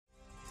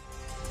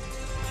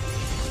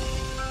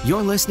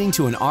You're listening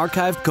to an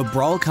archived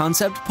Cabral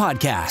Concept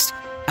podcast.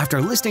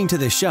 After listening to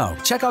this show,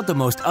 check out the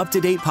most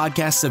up-to-date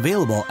podcasts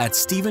available at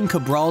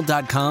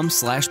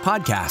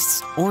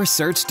stephencabral.com/podcasts or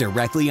search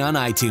directly on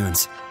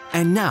iTunes.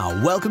 And now,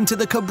 welcome to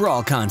the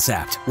Cabral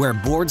Concept, where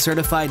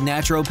board-certified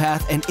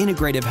naturopath and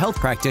integrative health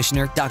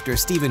practitioner Dr.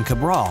 Stephen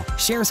Cabral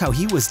shares how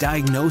he was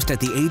diagnosed at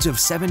the age of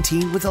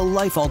 17 with a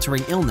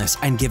life-altering illness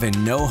and given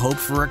no hope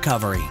for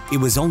recovery.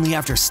 It was only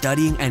after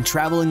studying and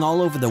traveling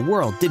all over the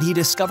world did he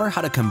discover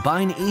how to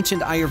combine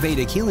ancient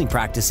Ayurvedic healing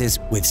practices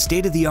with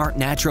state-of-the-art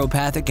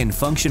naturopathic and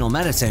functional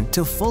medicine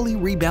to fully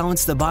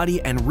rebalance the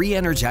body and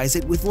re-energize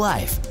it with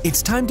life.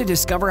 It's time to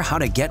discover how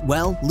to get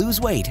well,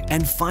 lose weight,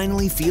 and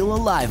finally feel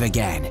alive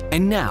again.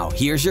 And now,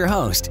 here's your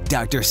host,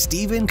 Dr.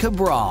 Stephen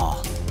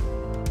Cabral.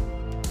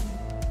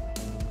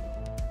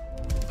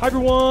 Hi,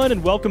 everyone,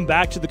 and welcome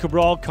back to the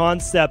Cabral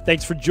Concept.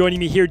 Thanks for joining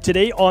me here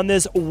today on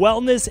this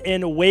Wellness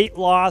and Weight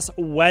Loss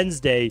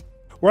Wednesday,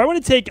 where I want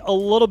to take a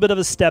little bit of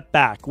a step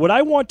back. What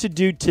I want to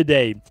do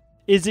today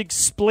is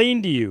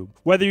explain to you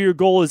whether your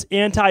goal is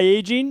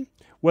anti-aging,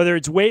 whether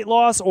it's weight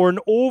loss, or an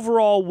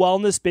overall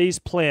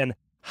wellness-based plan,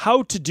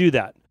 how to do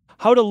that.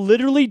 How to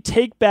literally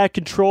take back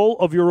control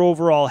of your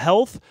overall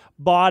health,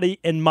 body,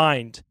 and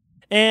mind.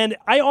 And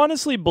I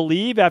honestly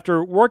believe,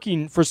 after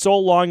working for so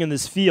long in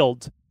this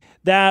field,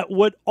 that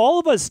what all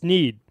of us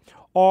need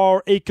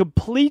are a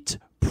complete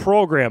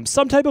program,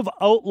 some type of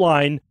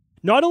outline,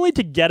 not only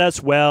to get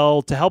us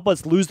well, to help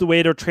us lose the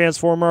weight or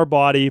transform our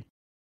body,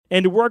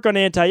 and to work on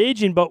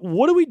anti-aging, but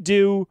what do we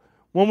do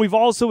when we've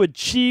also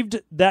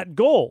achieved that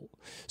goal?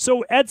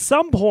 So at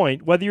some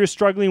point, whether you're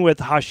struggling with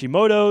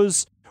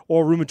Hashimoto's,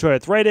 or rheumatoid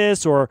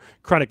arthritis, or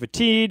chronic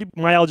fatigue,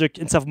 myalgic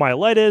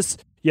encephalomyelitis,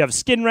 you have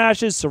skin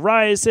rashes,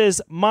 psoriasis,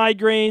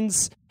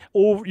 migraines,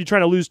 or you're trying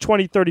to lose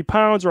 20, 30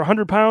 pounds or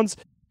 100 pounds,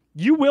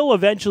 you will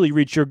eventually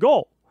reach your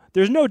goal.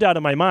 There's no doubt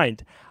in my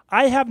mind.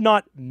 I have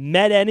not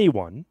met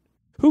anyone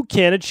who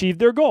can achieve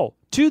their goal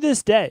to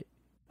this day.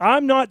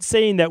 I'm not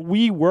saying that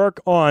we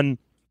work on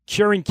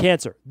curing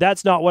cancer.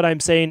 That's not what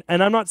I'm saying.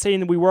 And I'm not saying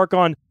that we work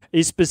on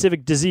a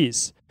specific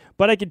disease.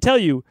 But I can tell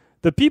you,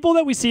 the people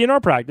that we see in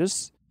our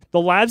practice, the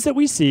labs that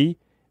we see,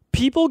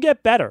 people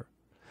get better.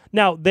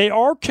 Now, they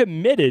are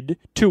committed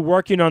to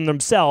working on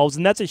themselves,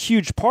 and that's a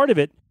huge part of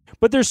it.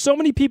 But there's so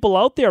many people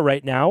out there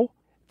right now,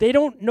 they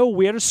don't know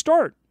where to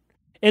start.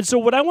 And so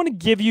what I want to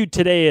give you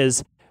today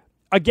is,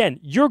 again,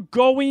 you're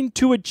going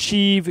to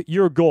achieve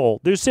your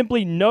goal. There's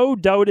simply no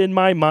doubt in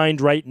my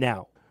mind right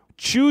now.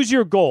 Choose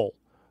your goal.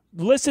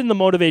 Listen to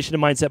Motivation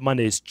and Mindset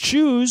Mondays.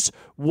 Choose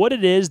what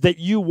it is that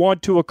you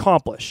want to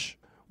accomplish,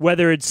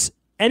 whether it's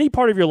any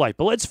part of your life.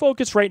 But let's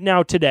focus right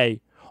now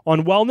today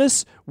on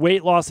wellness,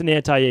 weight loss, and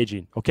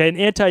anti-aging. Okay, and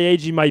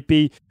anti-aging might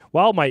be,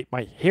 well, my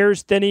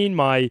hair's thinning,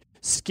 my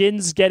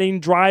skin's getting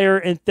drier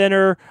and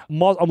thinner,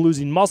 I'm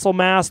losing muscle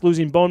mass,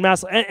 losing bone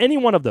mass, any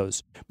one of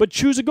those. But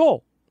choose a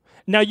goal.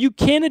 Now, you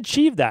can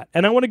achieve that,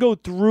 and I want to go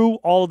through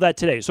all of that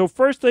today. So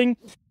first thing,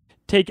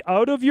 take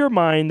out of your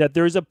mind that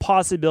there's a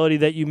possibility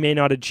that you may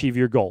not achieve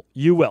your goal.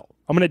 You will.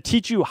 I'm going to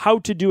teach you how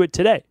to do it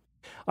today.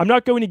 I'm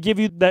not going to give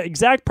you the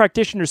exact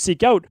practitioner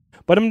seek out,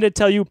 but I'm going to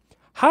tell you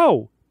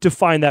how to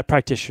find that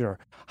practitioner,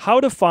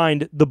 how to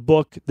find the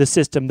book, the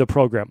system, the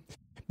program.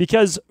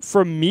 Because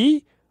for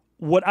me,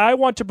 what I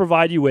want to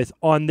provide you with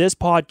on this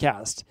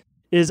podcast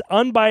is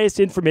unbiased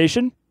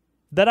information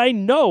that I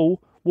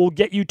know will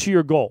get you to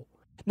your goal.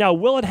 Now,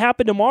 will it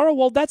happen tomorrow?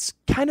 Well, that's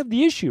kind of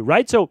the issue,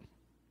 right? So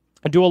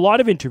I do a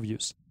lot of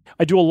interviews.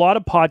 I do a lot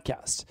of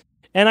podcasts.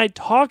 And I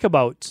talk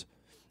about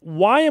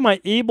why am I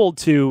able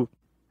to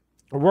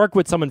work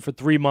with someone for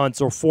 3 months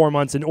or 4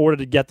 months in order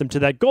to get them to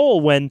that goal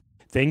when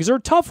things are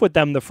tough with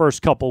them the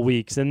first couple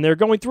weeks and they're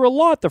going through a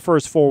lot the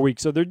first 4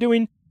 weeks, so they're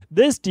doing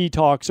this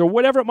detox or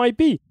whatever it might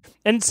be.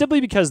 And it's simply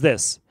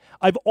because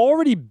I've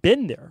already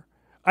been there.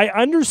 I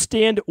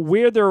understand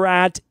where they're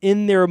at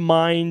in their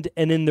mind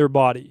and in their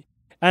body.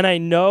 And I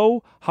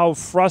know how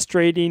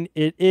frustrating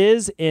it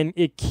is and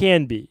it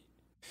can be.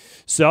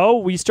 So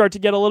we start to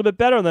get a little bit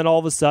better, and then all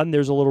of a sudden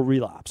there's a little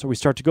relapse, or we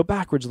start to go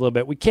backwards a little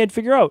bit. We can't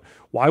figure out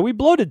why we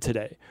bloated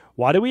today.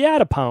 Why do we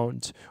add a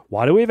pound?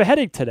 Why do we have a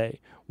headache today?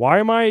 Why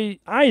are my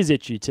eyes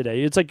itchy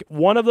today? It's like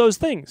one of those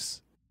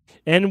things.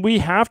 And we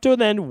have to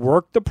then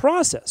work the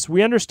process.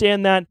 We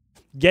understand that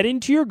getting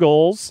to your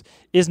goals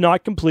is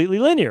not completely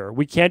linear.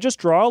 We can't just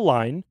draw a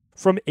line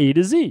from A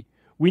to Z.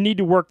 We need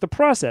to work the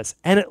process,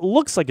 and it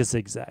looks like a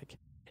zigzag.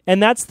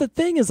 And that's the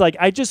thing is like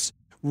I just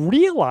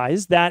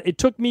realized that it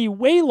took me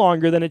way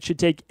longer than it should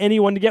take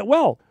anyone to get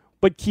well.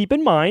 But keep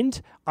in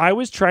mind, I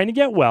was trying to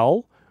get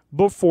well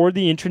before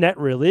the internet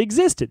really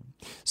existed.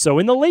 So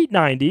in the late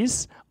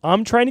 90s,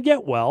 I'm trying to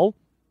get well.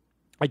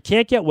 I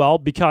can't get well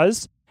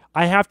because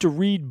I have to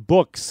read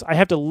books. I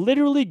have to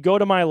literally go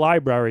to my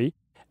library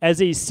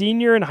as a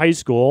senior in high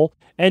school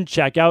and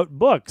check out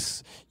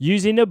books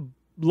using a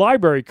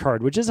library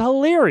card, which is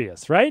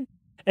hilarious, right?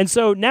 And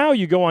so now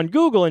you go on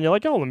Google and you're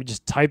like, oh, let me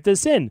just type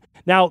this in.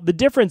 Now, the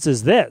difference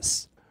is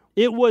this.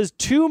 It was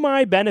to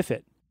my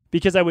benefit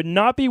because I would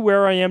not be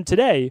where I am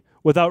today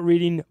without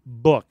reading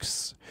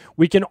books.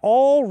 We can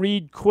all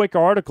read quick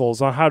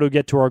articles on how to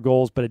get to our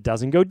goals, but it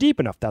doesn't go deep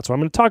enough. That's why I'm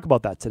going to talk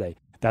about that today.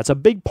 That's a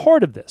big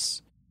part of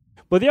this.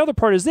 But the other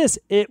part is this.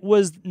 It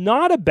was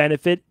not a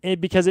benefit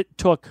because it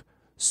took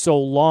so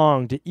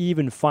long to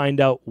even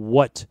find out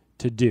what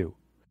to do.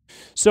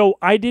 So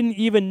I didn't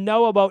even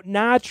know about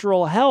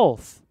natural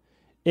health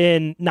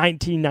in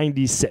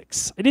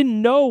 1996. I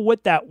didn't know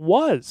what that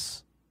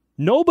was.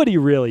 Nobody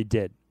really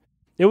did.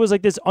 It was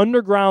like this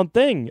underground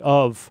thing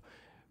of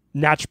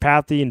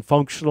naturopathy and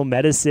functional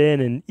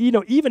medicine and,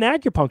 even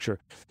acupuncture.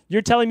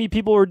 You're telling me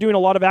people were doing a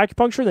lot of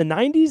acupuncture in the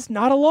 90s?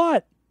 Not a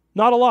lot.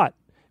 Not a lot.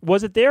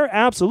 Was it there?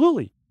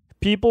 Absolutely.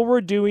 People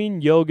were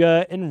doing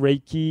yoga and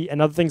Reiki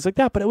and other things like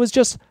that, but it was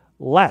just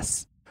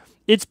less.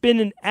 It's been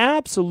an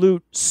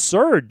absolute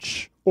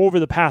surge over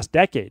the past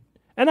decade.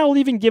 And I'll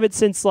even give it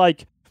since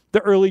like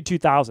the early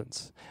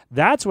 2000s.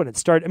 That's when it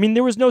started. I mean,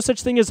 there was no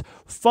such thing as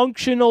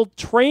functional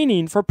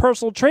training for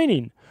personal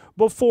training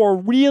before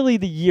really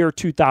the year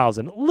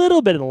 2000, a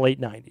little bit in the late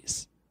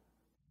 90s.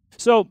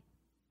 So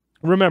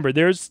remember,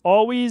 there's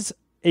always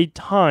a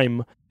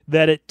time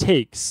that it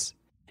takes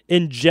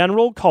in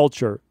general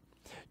culture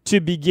to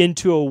begin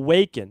to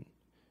awaken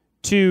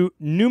to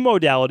new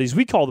modalities.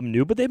 We call them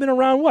new, but they've been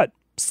around,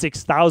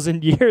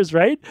 6,000 years,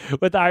 right?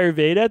 With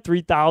Ayurveda,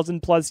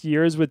 3,000 plus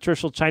years with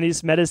traditional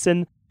Chinese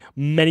medicine,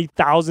 many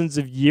thousands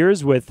of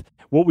years with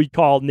what we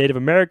call Native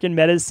American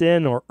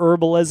medicine or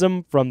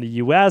herbalism from the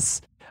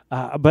U.S.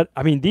 But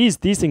I mean, these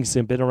things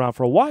have been around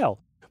for a while.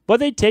 But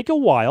they take a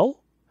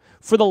while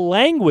for the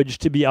language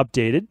to be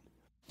updated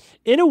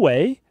in a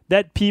way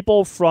that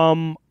people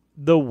from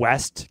the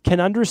West can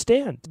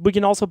understand. We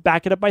can also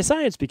back it up by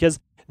science because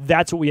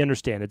that's what we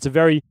understand. It's a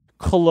very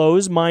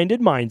closed-minded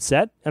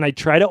mindset, and I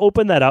try to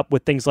open that up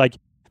with things like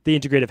the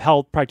Integrative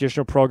Health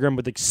Practitioner Program,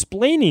 with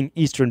explaining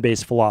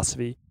Eastern-based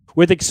philosophy,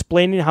 with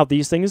explaining how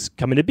these things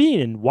come into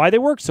being and why they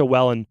work so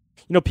well. And,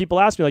 people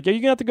ask me, like, are you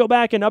going to have to go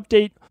back and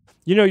update,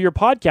 your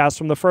podcast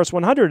from the first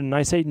 100? And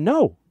I say,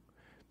 no,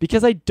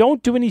 because I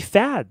don't do any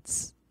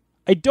fads.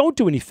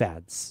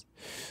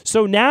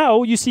 So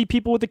now you see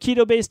people with the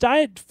keto-based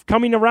diet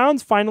coming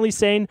around finally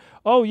saying,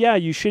 oh, yeah,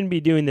 you shouldn't be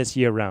doing this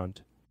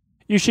year-round.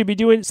 You should be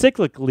doing it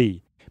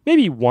cyclically.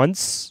 Maybe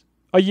once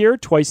a year,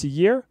 twice a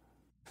year.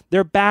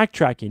 They're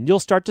backtracking. You'll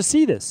start to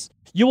see this.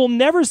 You will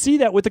never see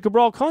that with the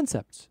Cabral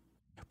concept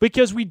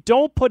because we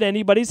don't put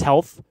anybody's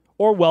health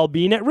or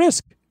well-being at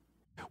risk.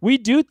 We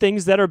do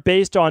things that are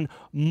based on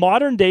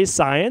modern-day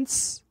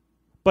science,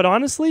 but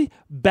honestly,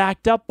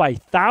 backed up by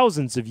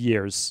thousands of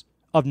years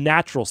of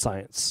natural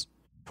science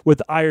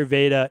with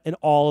Ayurveda and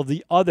all of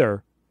the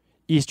other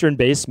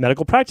Eastern-based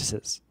medical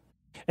practices.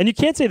 And you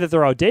can't say that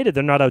they're outdated.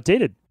 They're not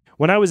outdated.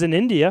 When I was in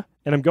India,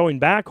 and I'm going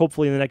back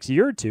hopefully in the next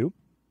year or two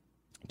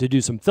to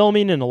do some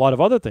filming and a lot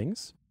of other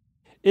things,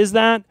 is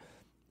that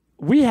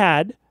we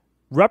had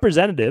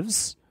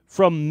representatives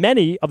from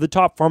many of the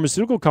top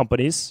pharmaceutical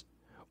companies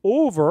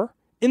over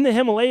in the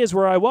Himalayas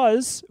where I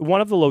was,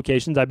 one of the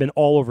locations. I've been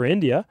all over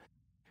India,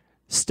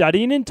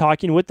 studying and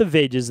talking with the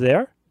Vedas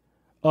there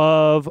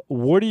of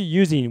what are you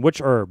using,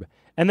 which herb.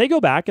 And they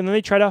go back and then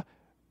they try to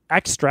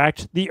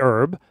extract the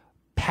herb,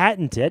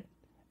 patent it,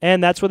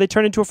 and that's what they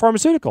turn into a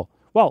pharmaceutical.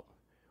 Well,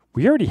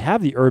 we already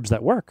have the herbs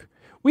that work.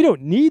 We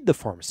don't need the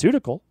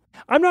pharmaceutical.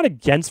 I'm not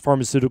against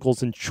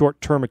pharmaceuticals in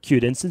short-term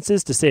acute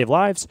instances to save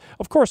lives.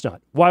 Of course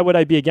not. Why would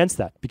I be against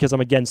that? Because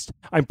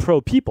I'm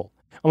pro-people.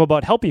 I'm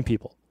about helping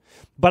people.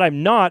 But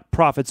I'm not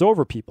profits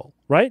over people,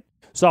 right?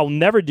 So I'll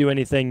never do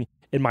anything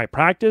in my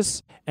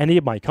practice, any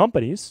of my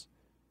companies,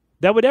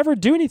 that would ever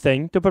do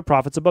anything to put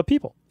profits above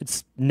people.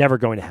 It's never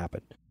going to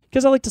happen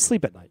because I like to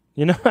sleep at night.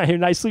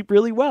 And I sleep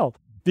really well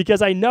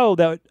because I know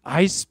that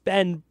I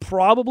spend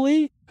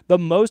probably the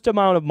most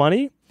amount of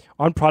money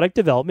on product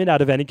development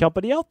out of any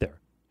company out there.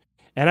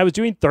 And I was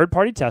doing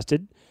third-party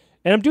tested,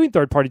 and I'm doing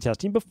third-party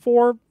testing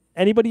before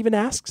anybody even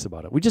asks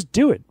about it. We just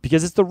do it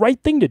because it's the right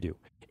thing to do.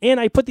 And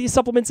I put these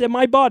supplements in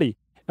my body,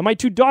 and my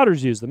 2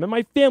 daughters use them, and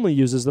my family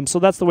uses them, so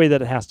that's the way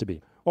that it has to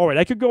be. All right,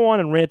 I could go on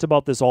and rant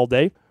about this all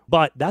day,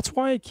 but that's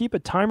why I keep a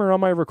timer on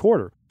my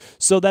recorder,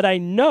 so that I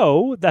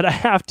know that I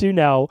have to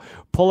now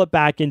pull it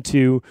back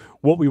into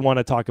what we want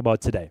to talk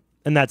about today.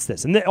 And that's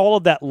this. And all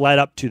of that led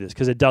up to this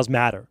because it does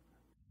matter.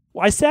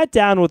 Well, I sat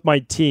down with my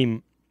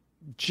team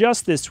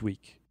just this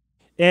week,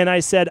 and I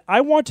said,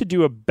 I want to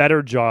do a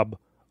better job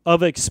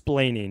of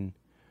explaining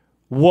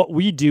what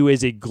we do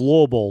as a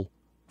global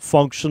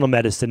functional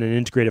medicine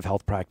and integrative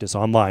health practice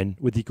online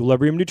with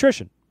Equilibrium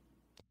Nutrition.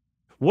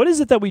 What is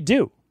it that we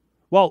do?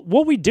 Well,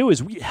 what we do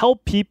is we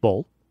help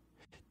people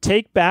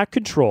take back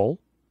control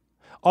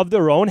of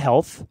their own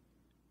health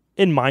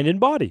in mind and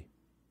body.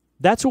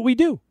 That's what we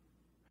do.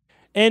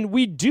 And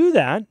we do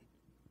that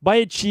by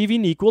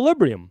achieving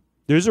equilibrium.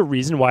 There's a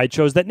reason why I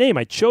chose that name.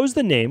 I chose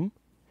the name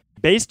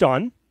based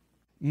on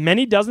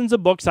many dozens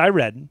of books I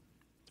read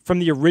from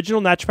the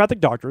original naturopathic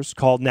doctors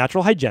called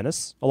natural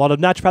hygienists. A lot of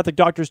naturopathic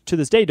doctors to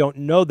this day don't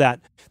know that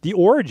the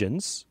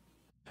origins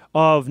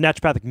of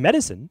naturopathic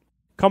medicine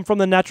come from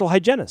the natural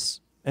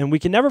hygienists. And we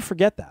can never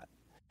forget that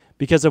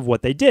because of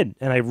what they did.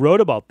 And I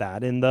wrote about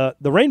that in the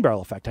rain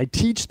barrel effect. I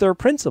teach their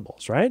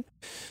principles, right?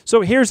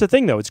 So here's the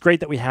thing, though. It's great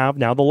that we have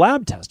now the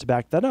lab test to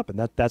back that up,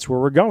 and that's where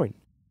we're going.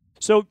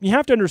 So you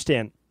have to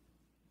understand,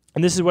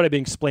 and this is what I've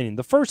been explaining.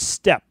 The first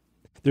step,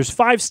 there's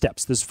 5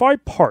 steps. There's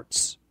 5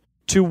 parts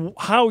to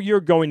how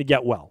you're going to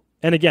get well.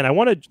 And again,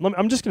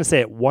 I'm just going to say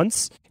it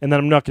once, and then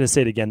I'm not going to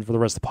say it again for the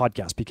rest of the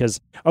podcast because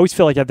I always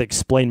feel like I have to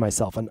explain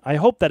myself. And I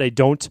hope that I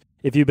don't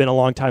if you've been a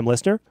long-time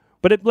listener.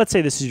 But let's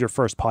say this is your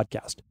first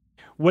podcast.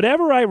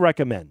 Whatever I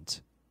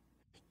recommend,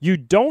 you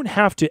don't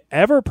have to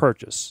ever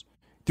purchase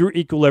through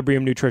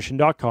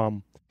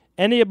equilibriumnutrition.com,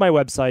 any of my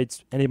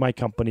websites, any of my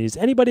companies,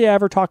 anybody I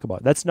ever talk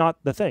about. That's not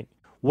the thing.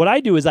 What I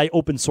do is I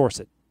open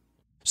source it.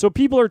 So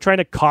people are trying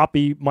to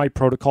copy my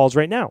protocols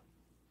right now,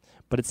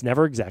 but it's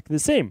never exactly the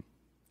same,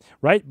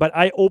 right? But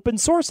I open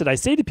source it. I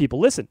say to people,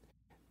 listen,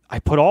 I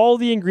put all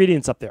the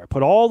ingredients up there. I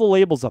put all the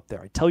labels up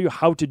there. I tell you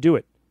how to do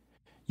it.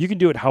 You can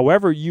do it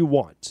however you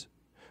want.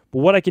 But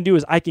what I can do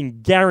is I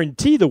can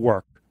guarantee the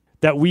work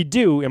that we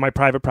do in my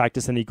private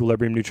practice in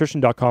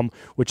equilibriumnutrition.com,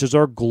 which is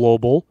our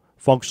global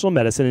functional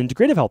medicine and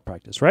integrative health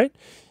practice, right?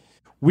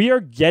 We are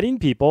getting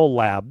people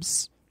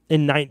labs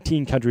in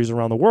 19 countries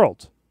around the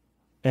world.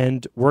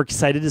 And we're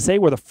excited to say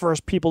we're the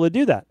first people to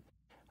do that.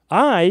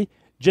 I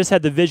just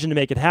had the vision to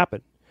make it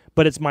happen.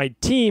 But it's my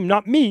team,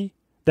 not me,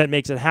 that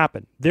makes it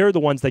happen. They're the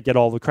ones that get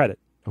all the credit.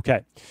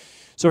 Okay.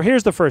 So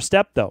here's the first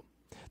step, though.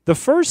 The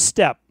first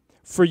step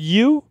for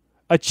you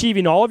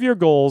achieving all of your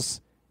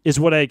goals is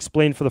what I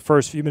explained for the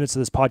first few minutes of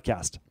this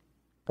podcast.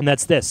 And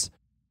that's this.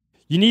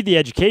 You need the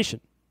education.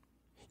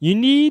 You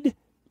need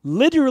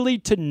literally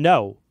to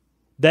know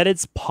that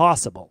it's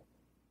possible,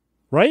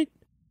 right?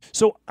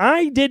 So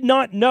I did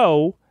not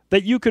know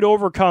that you could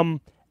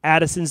overcome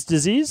Addison's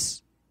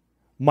disease,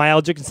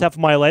 myalgic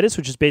encephalomyelitis,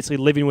 which is basically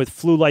living with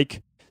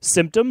flu-like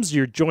symptoms.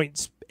 Your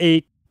joints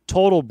ache,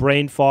 total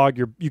brain fog.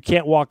 You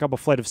can't walk up a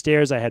flight of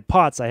stairs. I had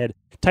POTS. I had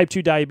type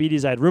 2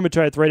 diabetes. I had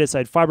rheumatoid arthritis. I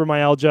had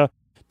fibromyalgia,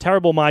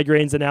 terrible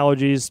migraines and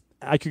allergies.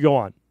 I could go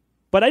on.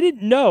 But I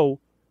didn't know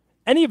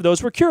any of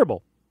those were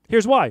curable.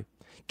 Here's why.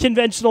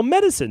 Conventional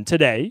medicine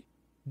today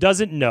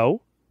doesn't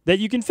know that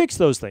you can fix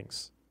those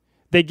things.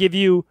 They give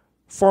you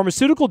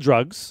pharmaceutical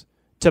drugs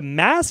to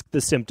mask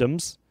the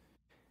symptoms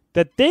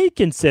that they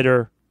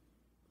consider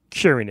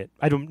curing it.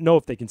 I don't know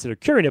if they consider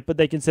curing it, but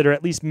they consider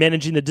at least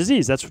managing the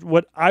disease. That's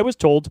what I was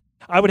told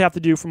I would have to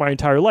do for my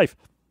entire life.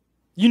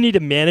 You need to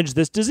manage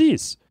this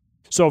disease.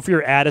 So if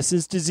you're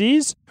Addison's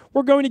disease,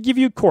 we're going to give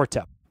you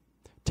Cortep.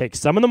 Take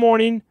some in the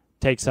morning,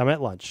 take some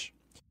at lunch.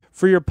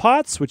 For your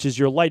POTS, which is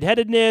your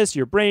lightheadedness,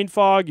 your brain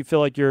fog, you feel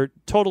like you're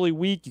totally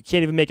weak, you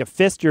can't even make a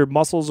fist, your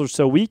muscles are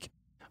so weak.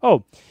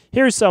 Oh,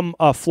 here's some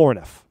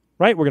Florinef,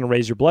 right? We're going to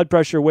raise your blood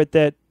pressure with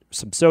it,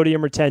 some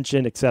sodium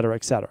retention, et cetera,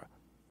 et cetera.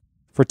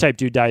 For type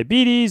 2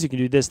 diabetes, you can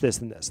do this, this,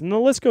 and this. And the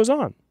list goes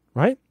on,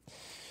 right?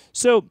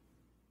 So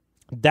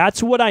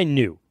that's what I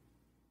knew.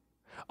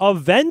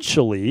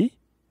 Eventually,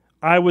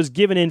 I was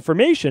given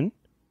information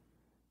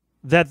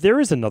that there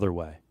is another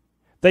way.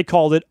 They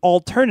called it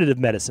alternative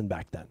medicine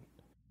back then,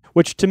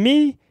 which to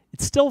me,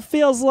 it still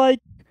feels like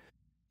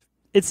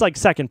it's like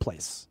second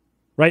place,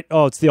 right?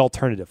 Oh, it's the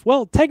alternative.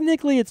 Well,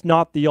 technically, it's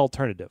not the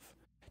alternative.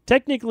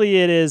 Technically,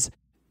 it is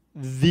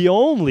the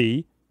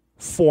only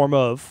form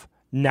of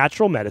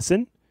natural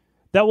medicine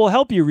that will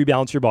help you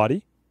rebalance your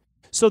body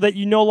so that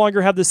you no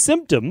longer have the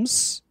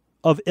symptoms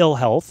of ill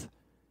health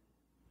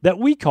that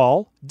we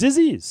call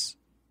disease.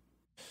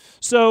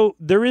 So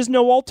there is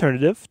no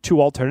alternative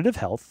to alternative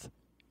health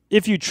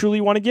if you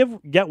truly want to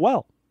get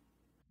well.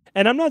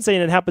 And I'm not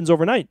saying it happens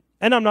overnight.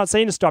 And I'm not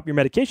saying to stop your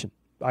medication.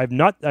 I'm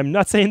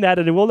not saying that,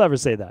 and I will never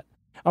say that.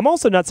 I'm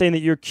also not saying that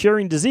you're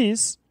curing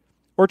disease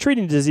or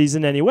treating disease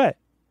in any way.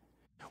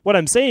 What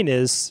I'm saying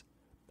is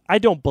I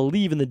don't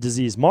believe in the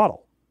disease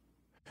model.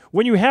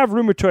 When you have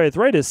rheumatoid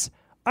arthritis,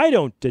 I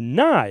don't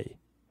deny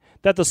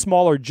that the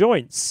smaller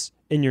joints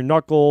in your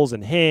knuckles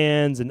and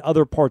hands and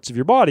other parts of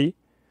your body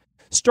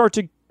start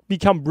to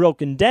become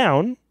broken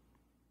down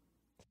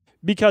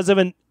because of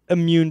an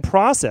immune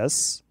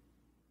process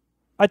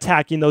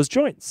attacking those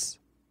joints.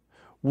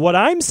 What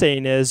I'm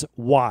saying is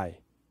why.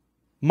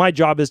 My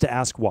job is to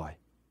ask why.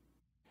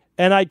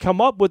 And I come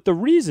up with the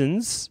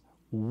reasons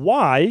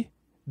why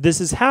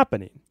this is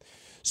happening.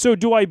 So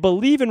do I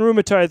believe in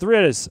rheumatoid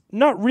arthritis?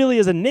 Not really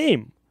as a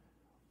name.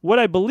 What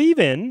I believe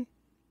in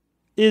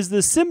is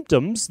the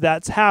symptoms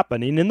that's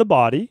happening in the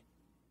body.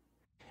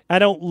 I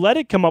don't let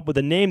it come up with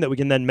a name that we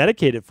can then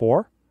medicate it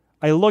for.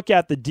 I look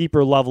at the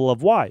deeper level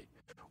of why.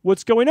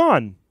 What's going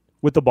on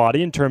with the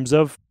body in terms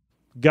of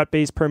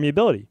gut-based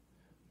permeability?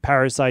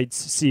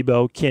 Parasites,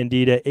 SIBO,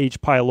 Candida, H.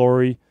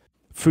 pylori,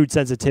 food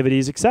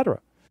sensitivities,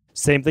 etc.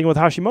 Same thing with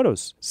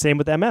Hashimoto's. Same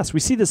with MS. We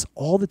see this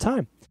all the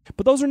time.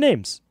 But those are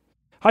names.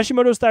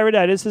 Hashimoto's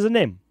thyroiditis is a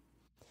name.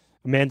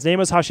 A man's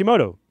name is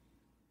Hashimoto.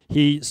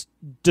 He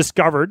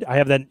discovered, I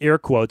have that in air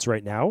quotes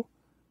right now,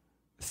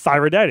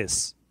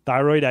 thyroiditis.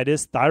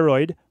 Thyroiditis,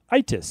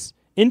 thyroiditis.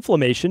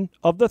 Inflammation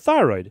of the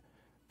thyroid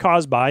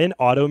caused by an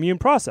autoimmune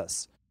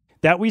process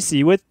that we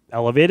see with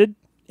elevated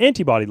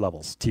antibody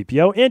levels,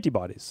 TPO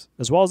antibodies,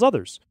 as well as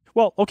others.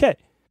 Well, okay.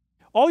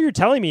 All you're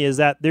telling me is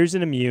that there's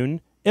an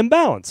immune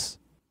imbalance.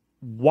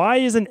 Why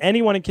isn't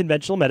anyone in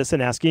conventional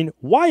medicine asking,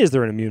 why is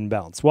there an immune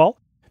imbalance? Well,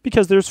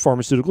 because there's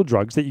pharmaceutical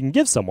drugs that you can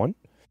give someone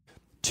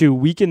to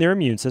weaken their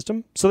immune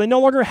system so they no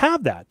longer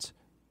have that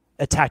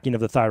attacking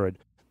of the thyroid.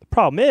 The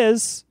problem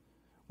is,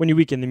 when you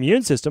weaken the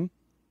immune system,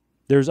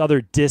 there's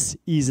other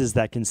diseases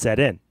that can set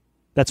in.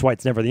 That's why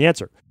it's never the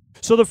answer.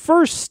 So the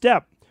first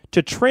step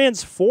to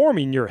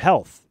transforming your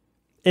health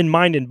in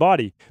mind and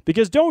body,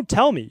 because don't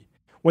tell me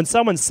when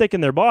someone's sick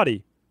in their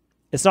body,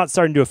 it's not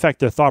starting to affect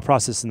their thought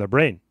process in their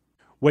brain.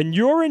 When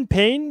you're in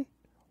pain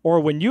or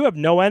when you have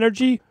no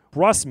energy,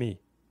 trust me,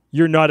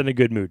 you're not in a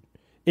good mood.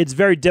 It's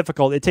very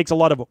difficult. It takes a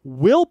lot of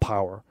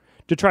willpower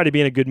to try to be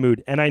in a good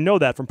mood. And I know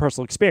that from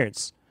personal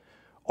experience.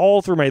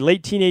 All through my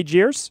late teenage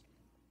years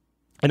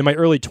and in my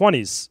early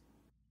 20s,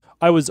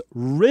 I was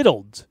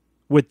riddled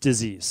with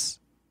disease.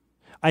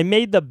 I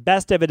made the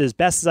best of it as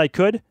best as I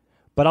could,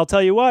 but I'll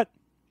tell you what,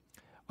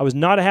 I was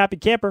not a happy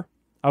camper.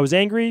 I was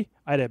angry.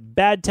 I had a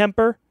bad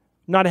temper,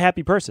 not a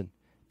happy person.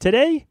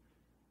 Today,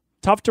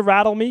 tough to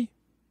rattle me,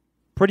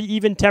 pretty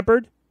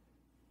even-tempered,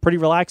 pretty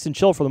relaxed and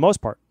chill for the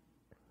most part.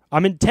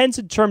 I'm intense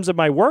in terms of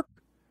my work,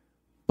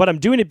 but I'm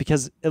doing it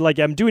because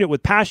I'm doing it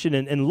with passion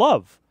and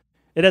love.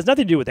 It has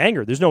nothing to do with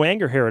anger. There's no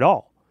anger here at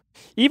all.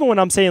 Even when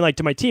I'm saying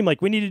to my team,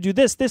 we need to do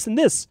this, this, and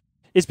this,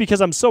 it's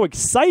because I'm so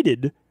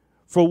excited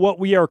for what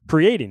we are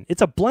creating.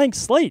 It's a blank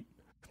slate.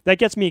 That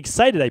gets me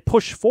excited. I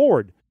push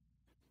forward.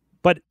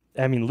 But,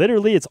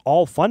 literally, it's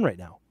all fun right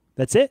now.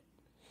 That's it.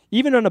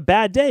 Even on a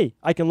bad day,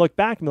 I can look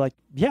back and be like,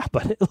 yeah,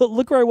 but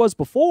look where I was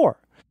before.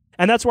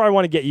 And that's where I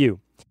want to get you.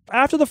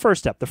 After the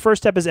first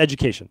step is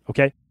education,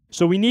 okay?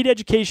 So we need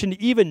education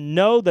to even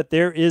know that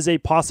there is a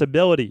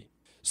possibility.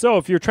 So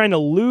if you're trying to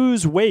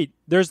lose weight,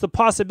 there's the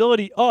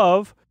possibility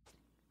of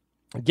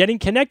getting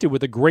connected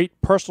with a great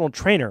personal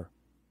trainer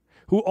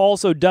who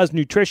also does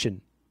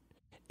nutrition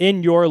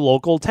in your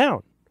local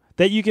town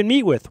that you can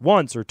meet with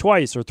once or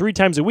twice or 3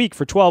 times a week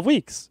for 12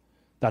 weeks.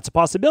 That's a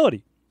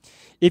possibility.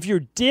 If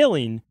you're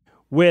dealing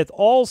with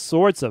all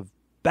sorts of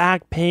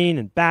back pain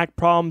and back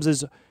problems,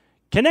 is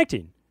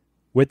connecting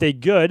with a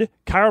good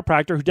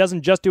chiropractor who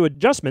doesn't just do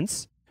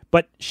adjustments,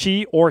 but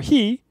she or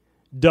he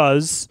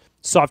does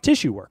soft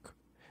tissue work.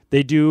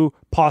 They do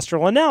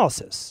postural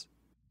analysis.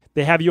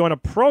 They have you on a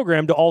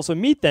program to also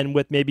meet then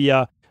with maybe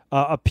a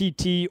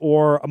PT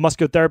or a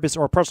musculotherapist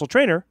or a personal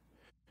trainer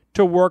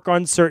to work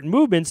on certain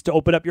movements to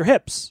open up your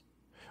hips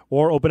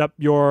or open up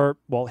your,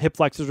 hip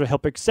flexors or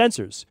hip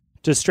extensors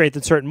to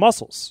strengthen certain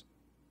muscles,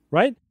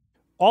 right?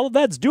 All of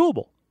that's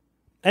doable.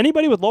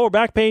 Anybody with lower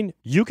back pain,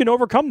 you can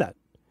overcome that.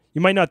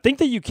 You might not think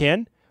that you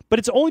can, but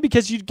it's only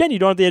because, you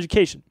don't have the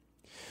education.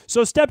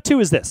 So step 2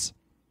 is this.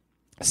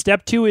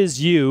 Step 2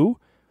 is you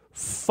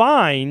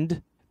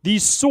find the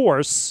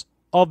source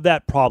of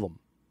that problem.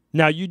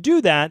 Now, you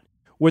do that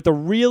with a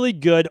really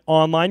good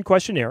online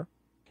questionnaire,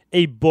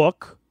 a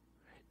book,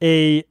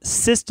 a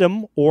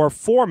system or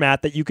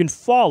format that you can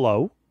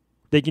follow.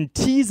 They can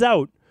tease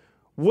out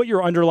what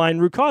your underlying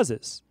root cause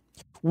is.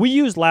 We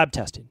use lab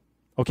testing,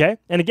 okay?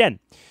 And again,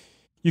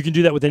 you can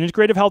do that with an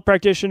integrative health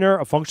practitioner,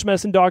 a functional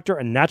medicine doctor,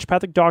 a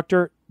naturopathic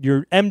doctor.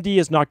 Your MD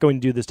is not going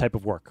to do this type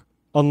of work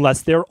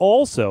unless they're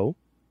also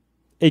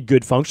a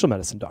good functional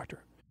medicine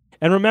doctor.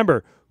 And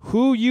remember,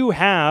 who you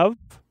have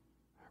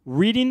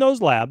reading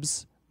those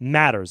labs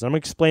matters. I'm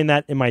going to explain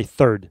that in my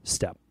 3rd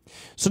step.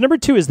 So number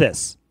 2 is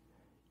this.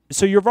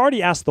 So you've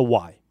already asked the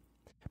why,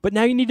 but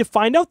now you need to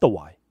find out the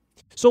why.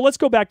 So let's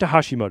go back to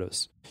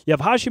Hashimoto's. You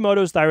have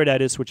Hashimoto's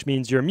thyroiditis, which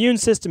means your immune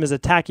system is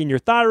attacking your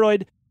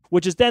thyroid,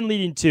 which is then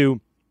leading to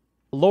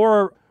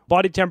lower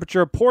body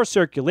temperature, poor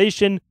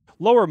circulation,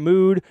 lower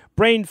mood,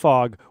 brain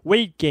fog,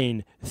 weight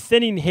gain,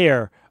 thinning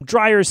hair,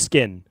 drier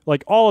skin,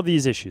 all of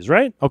these issues,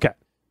 right? Okay.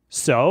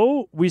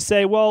 So we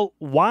say, well,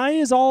 why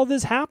is all of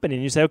this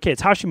happening? You say, okay,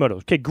 it's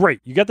Hashimoto's. Okay, great.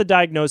 You got the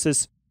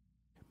diagnosis,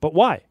 but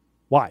why?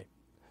 Why?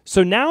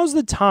 So now's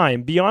the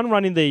time, beyond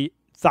running the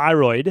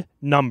thyroid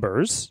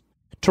numbers,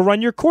 to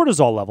run your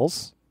cortisol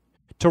levels,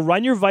 to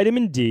run your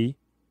vitamin D,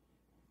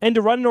 and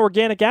to run an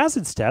organic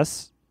acids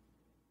test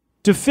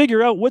to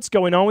figure out what's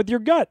going on with your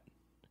gut.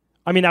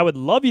 I would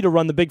love you to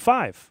run the Big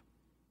 5.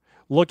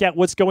 Look at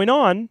what's going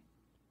on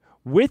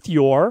with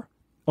your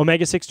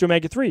omega-6 to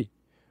omega-3.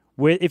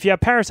 If you have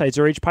parasites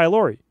or H.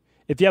 pylori.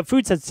 If you have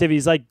food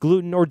sensitivities like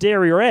gluten or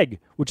dairy or egg,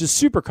 which is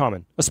super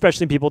common,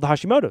 especially in people with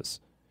Hashimoto's.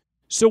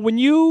 So when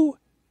you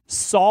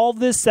solve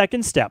this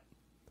second step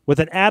with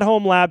an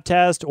at-home lab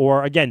test,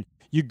 or again,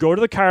 you go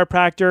to the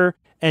chiropractor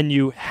and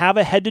you have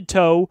a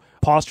head-to-toe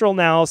postural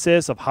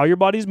analysis of how your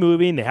body's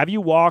moving, they have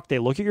you walk, they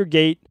look at your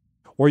gait,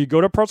 or you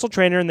go to a personal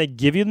trainer and they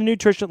give you the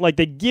nutrition,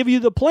 they give you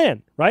the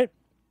plan, right?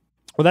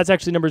 Well, that's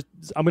actually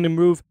I'm going to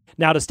move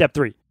now to step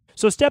 3.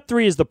 So step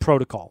 3 is the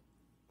protocol.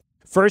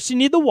 First, you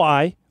need the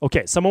why.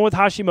 Okay, someone with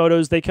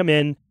Hashimoto's, they come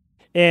in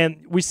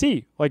and we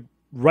see,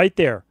 right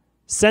there,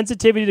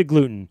 sensitivity to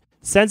gluten,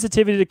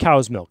 sensitivity to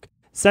cow's milk,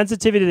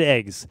 sensitivity to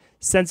eggs,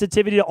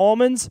 sensitivity to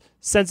almonds,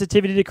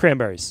 sensitivity to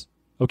cranberries.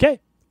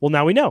 Okay, Well,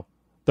 now we know.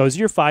 Those are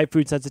your 5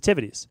 food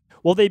sensitivities.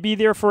 Will they be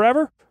there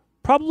forever?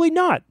 Probably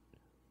not.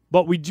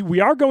 But we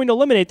are going to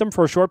eliminate them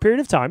for a short period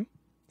of time.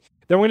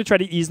 Then we're going to try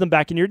to ease them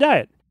back into your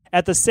diet.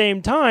 At the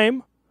same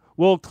time,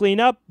 we'll clean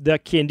up the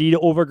candida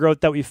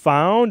overgrowth that we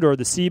found, or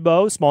the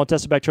SIBO, small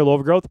intestinal bacterial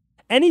overgrowth,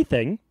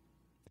 anything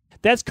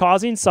that's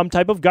causing some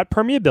type of gut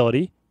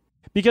permeability,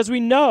 because we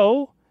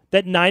know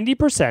that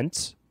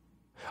 90%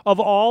 of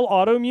all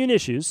autoimmune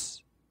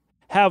issues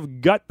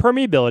have gut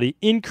permeability,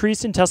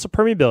 increased intestinal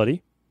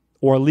permeability,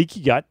 or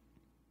leaky gut,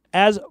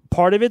 as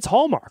part of its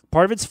hallmark,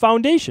 part of its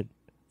foundation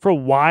for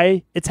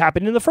why it's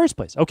happening in the first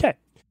place. Okay,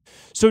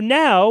 so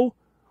now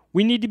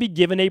we need to be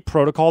given a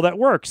protocol that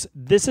works.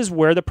 This is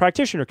where the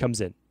practitioner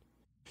comes in.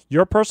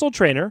 Your personal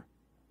trainer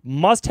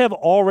must have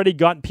already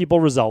gotten people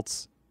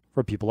results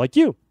for people like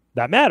you.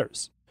 That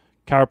matters.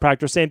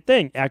 Chiropractor, same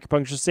thing.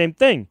 Acupuncture, same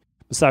thing.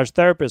 Massage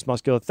therapist,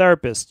 muscular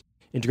therapist,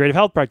 integrative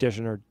health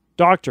practitioner,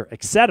 doctor,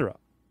 etc.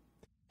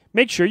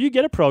 Make sure you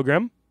get a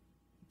program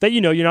that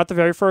you know you're not the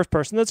very first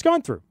person that's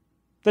gone through.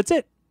 That's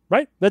it,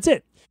 right? That's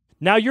it.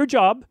 Now your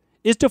job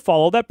is to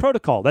follow that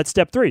protocol. That's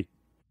step 3.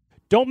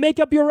 Don't make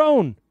up your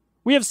own.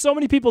 We have so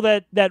many people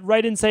that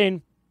write in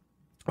saying,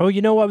 oh,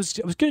 I was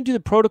going to do the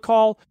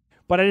protocol,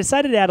 but I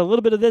decided to add a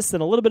little bit of this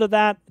and a little bit of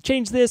that,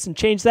 change this and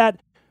change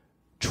that.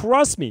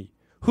 Trust me,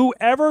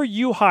 whoever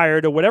you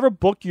hired or whatever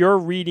book you're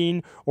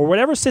reading or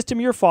whatever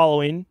system you're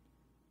following,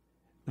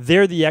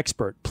 they're the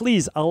expert.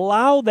 Please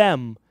allow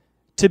them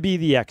to be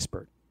the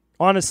expert.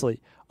 Honestly,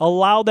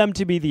 allow them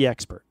to be the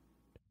expert.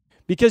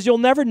 Because you'll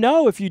never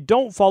know if you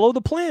don't follow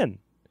the plan.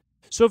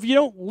 So if you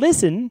don't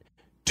listen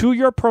to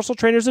your personal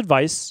trainer's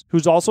advice,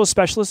 who's also a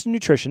specialist in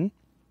nutrition,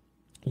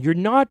 you're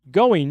not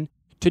going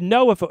to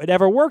know if it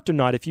ever worked or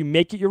not if you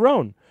make it your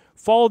own.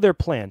 Follow their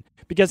plan.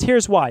 Because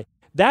here's why.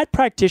 That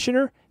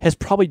practitioner has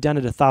probably done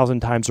it 1,000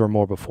 times or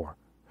more before.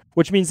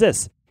 Which means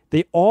this.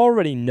 They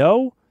already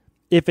know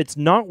if it's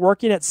not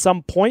working at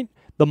some point,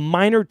 the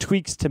minor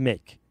tweaks to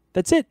make.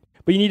 That's it.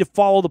 But you need to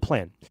follow the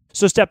plan.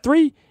 So step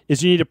 3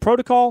 is you need a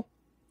protocol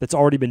that's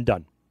already been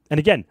done. And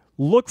again,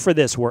 look for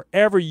this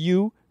wherever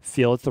you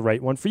feel it's the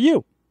right one for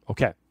you.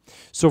 Okay.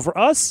 So for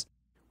us,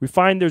 we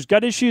find there's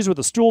gut issues with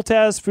a stool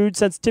test, food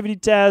sensitivity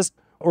test,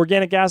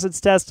 organic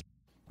acids test.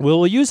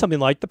 We'll use something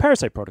like the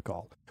parasite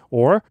protocol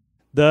or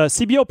the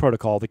CBO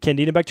protocol, the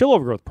candida bacterial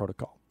overgrowth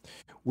protocol.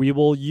 We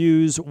will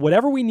use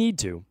whatever we need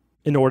to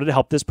in order to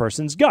help this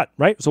person's gut,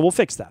 right? So we'll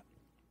fix that.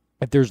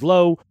 If there's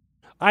low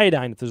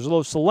iodine, if there's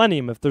low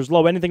selenium, if there's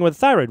low anything with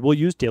thyroid, we'll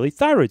use daily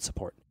thyroid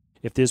support.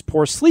 If there's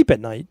poor sleep at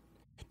night,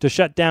 to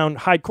shut down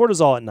high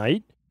cortisol at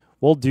night,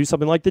 we'll do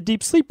something like the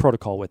deep sleep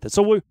protocol with it.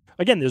 So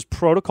again, there's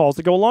protocols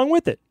that go along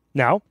with it.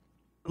 Now,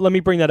 let me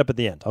bring that up at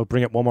the end. I'll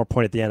bring up one more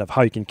point at the end of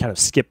how you can kind of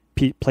skip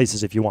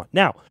places if you want.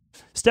 Now,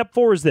 step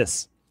 4 is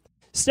this.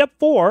 Step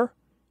 4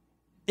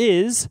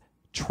 is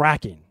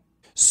tracking.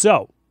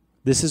 So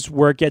this is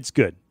where it gets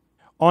good.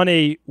 On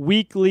a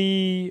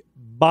weekly,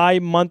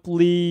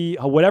 bi-monthly,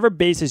 whatever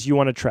basis you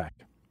want to track,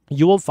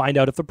 you will find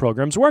out if the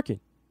program's working.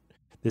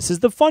 This is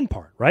the fun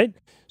part, right?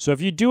 So if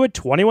you do a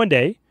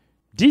 21-day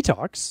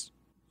detox,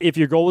 if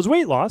your goal is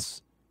weight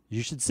loss,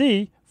 you should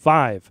see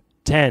 5,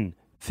 10,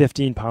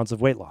 15 pounds of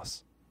weight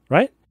loss,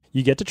 right?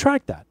 You get to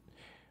track that.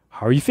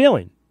 How are you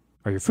feeling?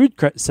 Are your food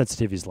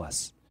sensitivities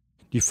less?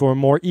 Do you feel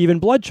more even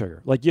blood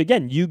sugar?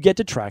 Again, you get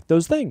to track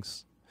those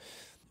things.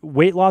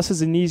 Weight loss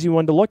is an easy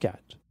one to look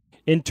at.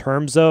 In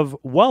terms of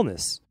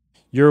wellness,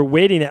 you're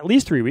waiting at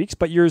least 3 weeks,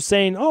 but you're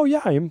saying, oh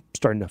yeah, I'm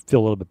starting to feel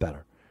a little bit better,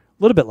 a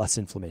little bit less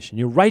inflammation.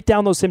 You write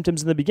down those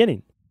symptoms in the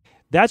beginning.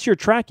 That's your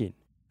tracking.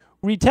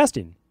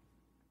 Retesting.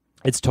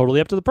 It's totally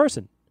up to the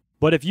person.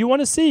 But if you want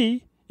to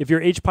see if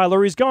your H.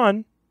 pylori is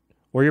gone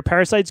or your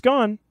parasite's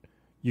gone,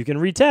 you can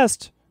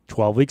retest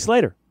 12 weeks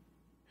later.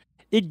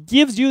 It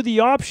gives you the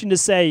option to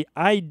say,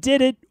 I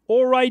did it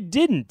or I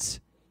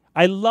didn't.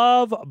 I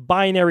love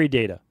binary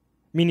data,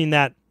 meaning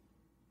that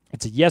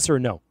it's a yes or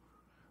no.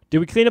 Did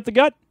we clean up the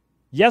gut?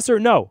 Yes or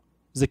no.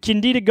 Is the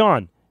candida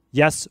gone?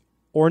 Yes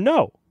or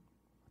no.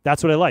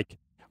 That's what I like.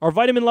 Are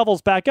vitamin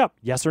levels back up?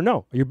 Yes or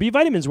no? Are your B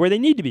vitamins where they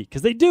need to be?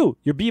 Because they do.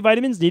 Your B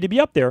vitamins need to be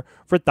up there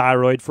for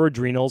thyroid, for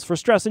adrenals, for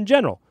stress in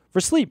general, for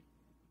sleep.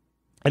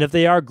 And if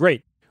they are,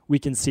 great. We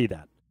can see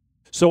that.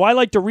 So I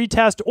like to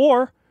retest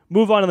or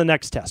move on to the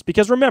next test.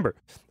 Because remember,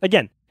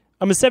 again,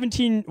 I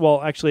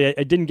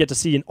didn't get to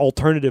see an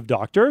alternative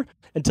doctor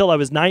until I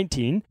was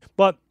 19.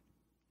 But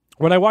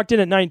when I walked in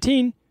at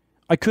 19,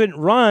 I couldn't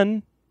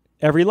run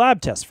every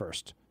lab test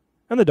first.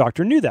 And the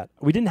doctor knew that.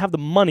 We didn't have the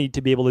money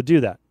to be able to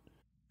do that.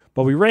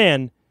 But we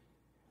ran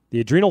the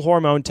adrenal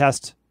hormone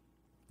test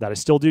that I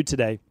still do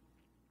today,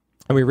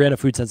 and we ran a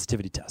food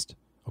sensitivity test,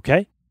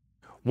 okay?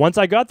 Once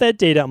I got that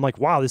data, I'm like,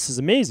 wow, this is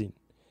amazing.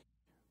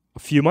 A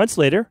few months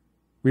later,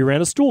 we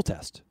ran a stool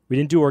test. We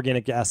didn't do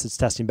organic acids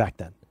testing back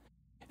then.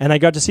 And I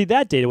got to see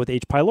that data with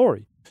H.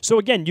 pylori. So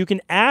again, you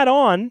can add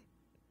on.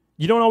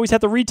 You don't always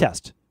have to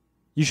retest.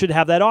 You should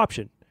have that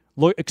option.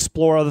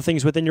 Explore other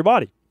things within your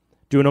body.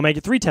 Do an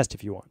omega-3 test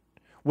if you want.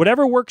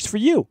 Whatever works for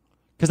you.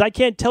 Because I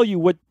can't tell you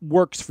what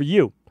works for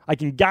you. I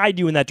can guide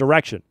you in that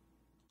direction.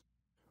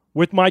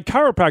 With my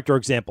chiropractor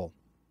example,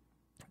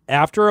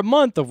 after a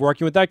month of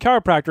working with that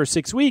chiropractor,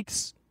 6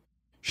 weeks,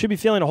 should be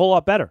feeling a whole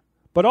lot better.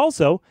 But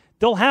also,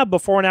 they'll have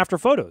before and after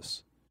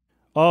photos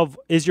of,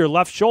 is your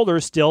left shoulder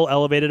still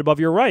elevated above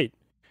your right?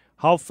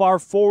 How far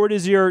forward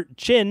is your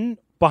chin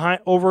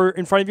over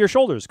in front of your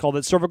shoulders? Called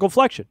it cervical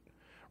flexion,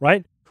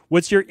 right?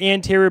 What's your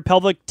anterior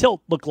pelvic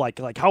tilt look like?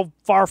 Like how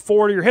far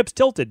forward are your hips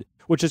tilted,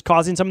 which is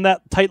causing some of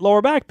that tight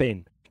lower back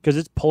pain because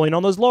it's pulling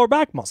on those lower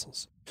back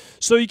muscles.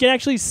 So you can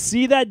actually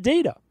see that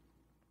data.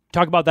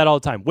 Talk about that all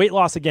the time. Weight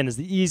loss, again, is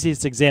the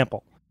easiest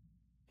example.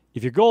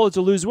 If your goal is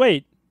to lose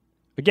weight,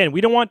 again,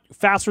 we don't want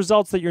fast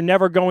results that you're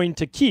never going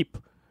to keep.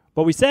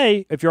 But we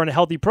say if you're on a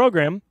healthy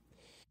program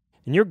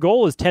and your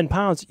goal is 10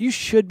 pounds, you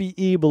should be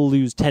able to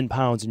lose 10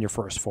 pounds in your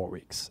first 4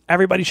 weeks.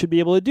 Everybody should be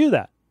able to do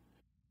that.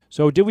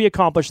 So did we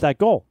accomplish that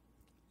goal?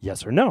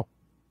 Yes or no?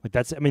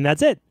 That's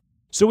it.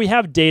 So we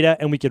have data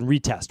and we can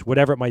retest,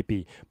 whatever it might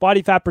be.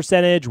 Body fat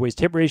percentage,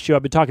 waist-hip ratio.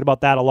 I've been talking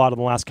about that a lot in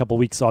the last couple of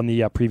weeks on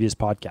the previous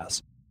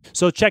podcast.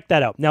 So check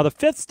that out. Now, the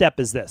fifth step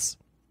is this.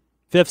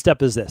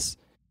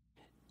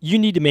 You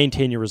need to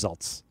maintain your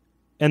results.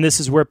 And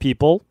this is where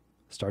people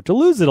start to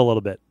lose it a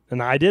little bit.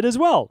 And I did as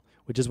well,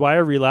 which is why I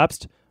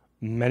relapsed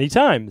many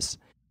times.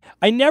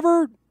 I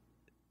never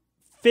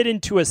fit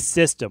into a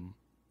system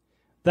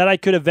that I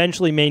could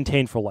eventually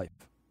maintain for life.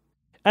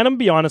 And I'm going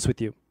to be honest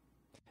with you.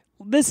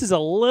 This is a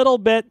little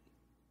bit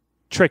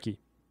tricky.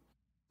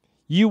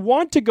 You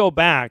want to go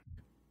back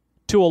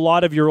to a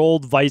lot of your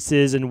old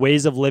vices and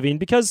ways of living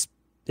because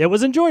it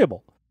was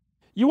enjoyable.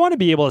 You want to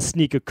be able to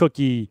sneak a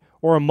cookie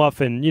or a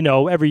muffin,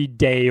 every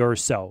day or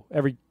so,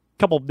 every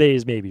couple of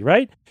days maybe,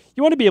 right?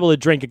 You want to be able to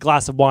drink a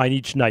glass of wine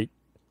each night.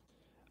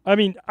 I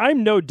mean,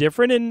 I'm no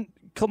different and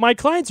my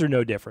clients are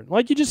no different.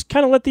 Like you just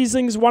kind of let these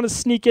things want to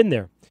sneak in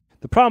there.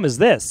 The problem is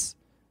this.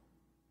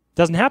 It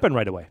doesn't happen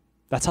right away.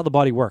 That's how the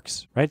body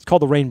works, right? It's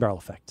called the rain barrel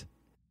effect.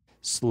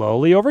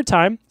 Slowly over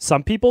time,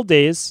 some people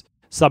days,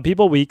 some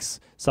people weeks,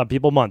 some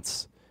people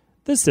months,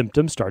 the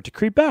symptoms start to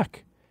creep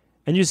back.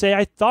 And you say,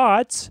 I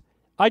thought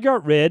I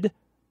got rid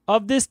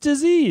of this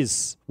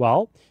disease.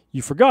 Well,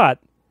 you forgot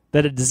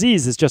that a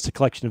disease is just a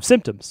collection of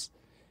symptoms.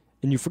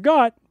 And you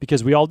forgot,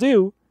 because we all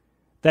do,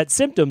 that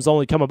symptoms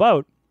only come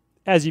about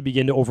as you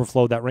begin to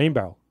overflow that rain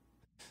barrel.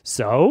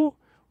 So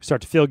we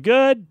start to feel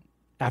good.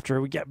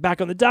 After we get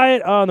back on the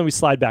diet, and then we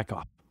slide back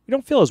off. We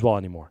don't feel as well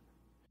anymore.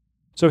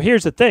 So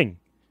here's the thing.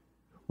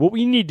 What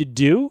we need to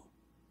do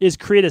is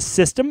create a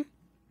system,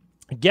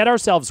 get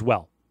ourselves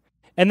well,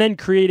 and then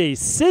create a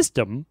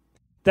system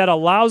that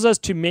allows us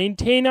to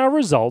maintain our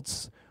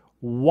results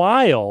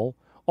while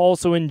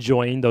also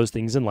enjoying those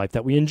things in life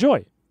that we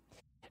enjoy.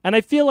 And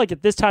I feel like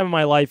at this time of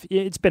my life,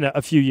 it's been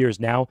a few years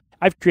now,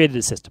 I've created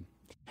a system.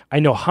 I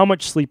know how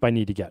much sleep I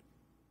need to get.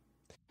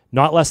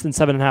 Not less than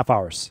 7.5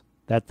 hours.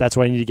 That's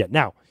what I need to get.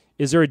 Now,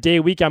 is there a day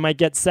a week I might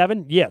get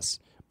 7? Yes.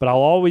 But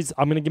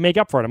I'm going to make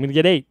up for it. I'm going to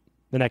get 8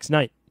 the next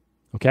night.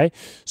 Okay?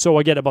 So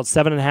I get about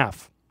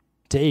 7.5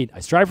 to 8. I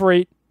strive for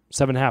 8.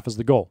 7.5 is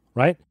the goal,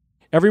 right?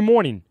 Every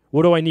morning,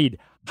 what do I need?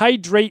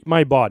 Hydrate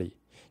my body.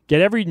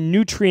 Get every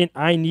nutrient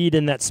I need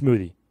in that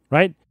smoothie,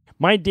 right?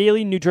 My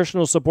daily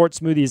nutritional support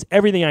smoothie is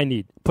everything I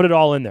need. Put it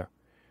all in there.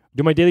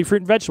 Do my daily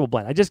fruit and vegetable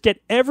blend. I just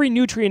get every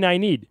nutrient I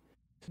need.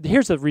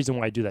 Here's the reason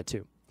why I do that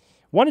too.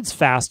 One, it's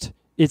fast.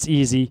 It's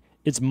easy.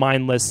 It's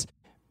mindless.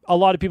 A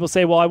lot of people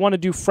say, well, I want to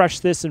do fresh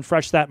this and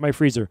fresh that in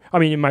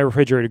my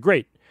refrigerator.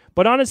 Great.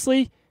 But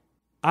honestly,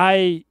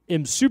 I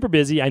am super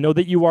busy. I know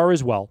that you are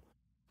as well.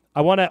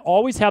 I want to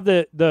always have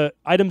the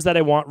items that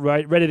I want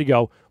ready to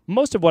go.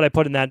 Most of what I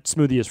put in that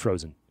smoothie is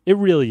frozen. It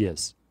really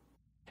is.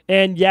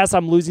 And yes,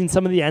 I'm losing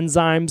some of the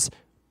enzymes,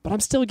 but I'm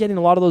still getting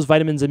a lot of those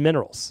vitamins and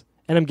minerals.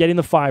 And I'm getting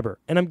the fiber.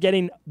 And I'm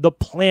getting the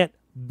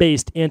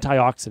plant-based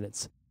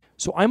antioxidants.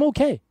 So I'm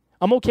okay.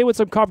 I'm okay with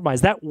some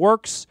compromise. That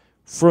works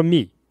for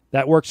me.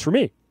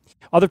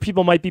 Other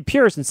people might be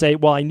purists and say,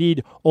 well, I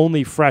need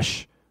only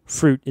fresh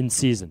fruit in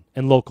season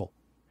and local.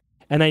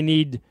 And I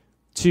need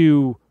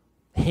to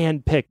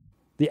handpick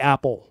the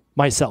apple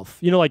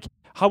myself.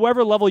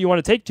 However level you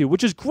want to take to,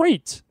 which is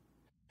great.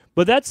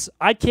 But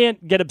I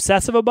can't get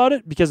obsessive about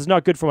it because it's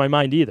not good for my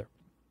mind either.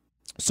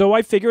 So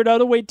I figured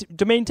out a way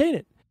to maintain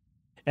it.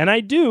 And I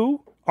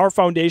do our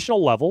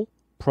foundational level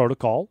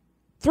protocol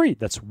 3.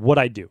 That's what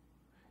I do.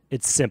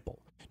 It's simple.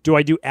 Do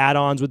I do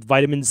add-ons with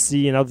vitamin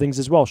C and other things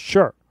as well?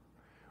 Sure.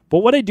 But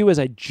what I do is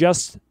I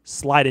just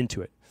slide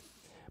into it.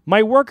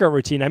 My workout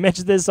routine, I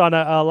mentioned this on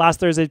a last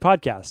Thursday's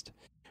podcast,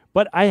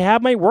 but I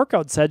have my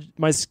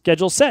my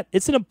schedule set.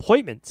 It's an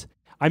appointment.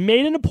 I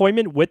made an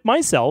appointment with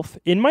myself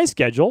in my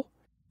schedule,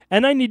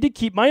 and I need to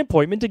keep my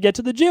appointment to get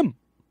to the gym.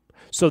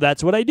 So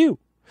that's what I do.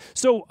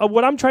 So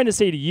what I'm trying to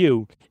say to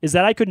you is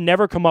that I could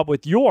never come up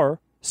with your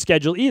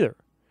schedule either.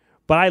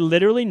 But I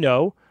literally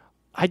know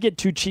I get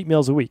 2 cheat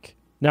meals a week.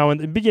 Now, in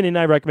the beginning,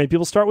 I recommend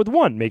people start with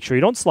 1. Make sure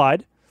you don't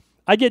slide.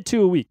 I get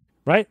 2 a week,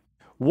 right?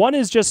 1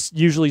 is just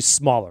usually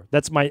smaller.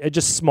 That's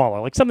just smaller,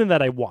 like something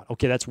that I want.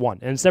 Okay, that's 1.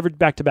 And it's never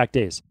back-to-back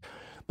days.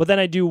 But then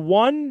I do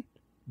 1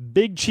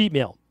 big cheat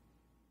meal.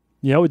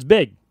 It's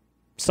big.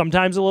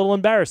 Sometimes a little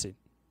embarrassing.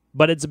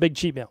 but it's a big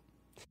cheat meal.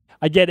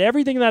 I get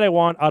everything that I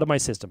want out of my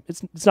system.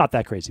 It's not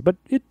that crazy, but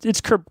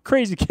it's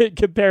crazy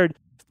compared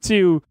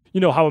to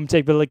how I'm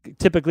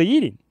typically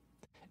eating.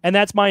 And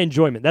that's my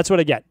enjoyment. That's what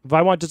I get. If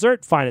I want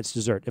dessert, fine, it's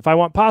dessert. If I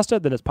want pasta,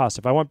 then it's pasta.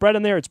 If I want bread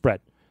in there, it's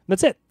bread.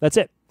 That's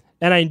it.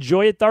 And I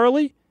enjoy it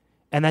thoroughly,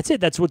 and that's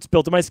it. That's what's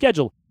built in my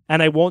schedule.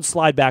 And I won't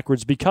slide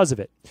backwards because of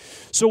it.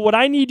 So what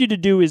I need you to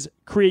do is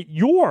create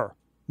your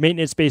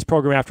maintenance-based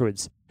program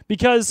afterwards,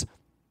 because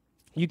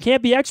you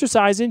can't be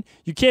exercising,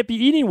 you can't be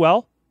eating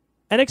well,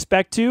 and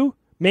expect to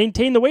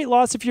maintain the weight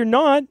loss if you're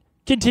not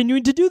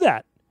continuing to do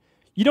that.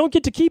 You don't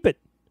get to keep it.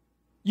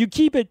 You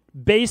keep it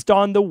based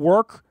on the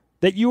work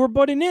that you were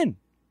putting in.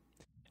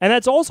 And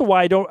that's also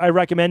why I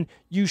recommend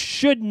you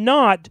should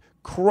not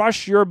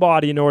crush your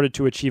body in order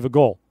to achieve a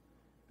goal,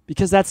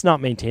 because that's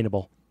not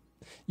maintainable.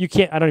 You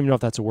can't, I don't even know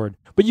if that's a word,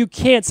 but you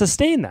can't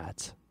sustain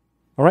that.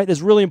 All right,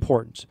 that's really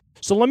important.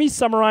 So let me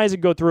summarize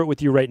and go through it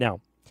with you right now.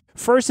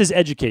 First is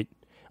educate.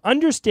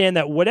 Understand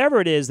that whatever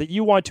it is that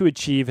you want to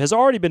achieve has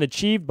already been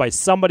achieved by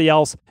somebody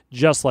else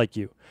just like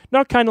you.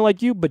 Not kind of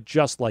like you, but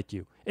just like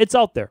you. It's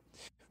out there.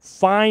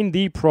 Find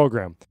the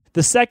program.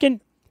 The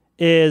second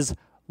is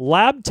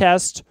lab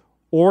test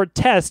or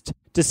test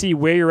to see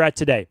where you're at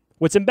today.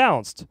 What's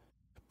imbalanced?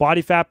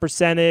 Body fat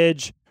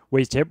percentage,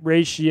 waist to hip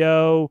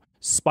ratio,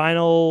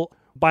 spinal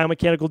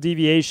biomechanical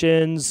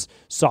deviations,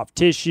 soft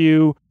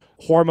tissue,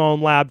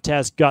 hormone lab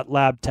test, gut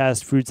lab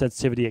test, food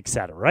sensitivity,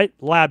 etc. Right?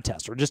 Lab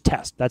test or just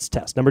test. That's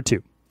test. Number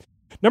 2.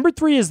 Number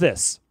 3 is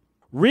this.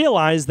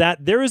 Realize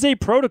that there is a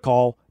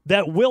protocol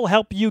that will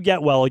help you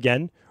get well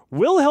again,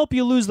 will help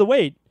you lose the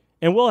weight,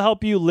 and will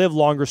help you live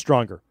longer,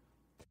 stronger.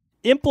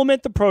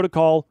 Implement the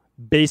protocol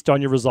based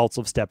on your results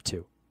of step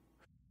 2.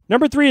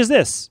 Number 3 is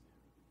this.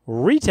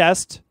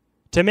 Retest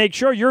to make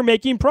sure you're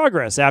making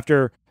progress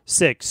after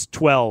 6,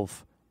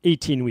 12,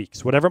 18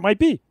 weeks, whatever it might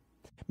be.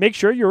 Make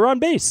sure you're on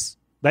base,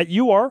 that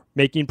you are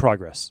making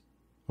progress.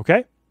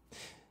 Okay?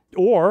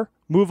 Or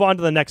move on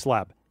to the next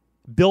lab.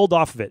 Build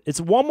off of it. It's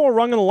one more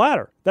rung on the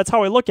ladder. That's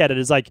how I look at it.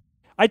 Is like,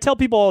 I tell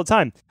people all the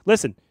time,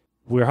 listen,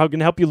 we're going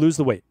to help you lose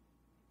the weight.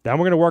 Then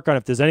we're going to work on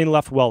if there's any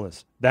left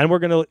wellness. Then we're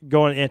going to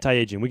go on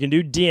anti-aging. We can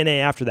do DNA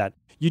after that.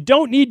 You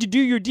don't need to do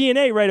your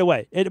DNA right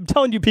away. And I'm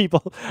telling you,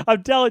 people,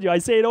 I'm telling you, I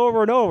say it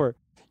over and over.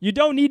 You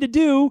don't need to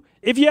do,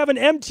 if you have an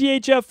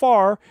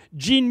MTHFR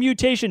gene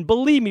mutation,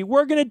 believe me,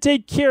 we're going to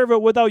take care of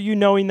it without you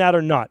knowing that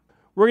or not.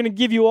 We're going to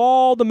give you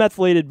all the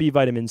methylated B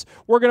vitamins.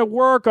 We're going to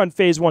work on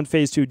phase 1,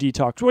 phase 2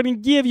 detox. We're going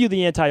to give you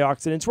the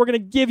antioxidants. We're going to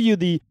give you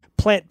the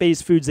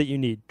plant-based foods that you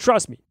need.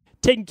 Trust me,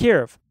 taken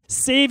care of.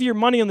 Save your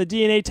money on the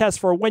DNA test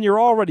for when you're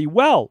already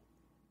well.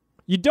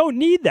 You don't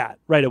need that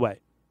right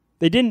away.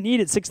 They didn't need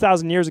it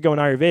 6,000 years ago in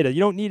Ayurveda. You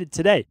don't need it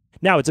today.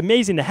 Now, it's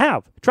amazing to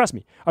have. Trust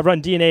me. I've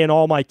run DNA in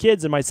all my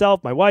kids and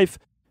myself, my wife.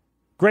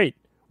 Great.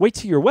 Wait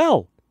till you're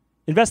well.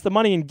 Invest the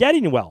money in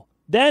getting well.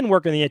 Then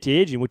work on the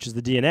anti-aging, which is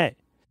the DNA.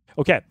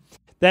 Okay.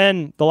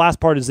 Then the last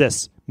part is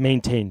this.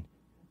 Maintain.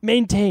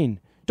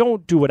 Maintain.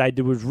 Don't do what I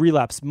did with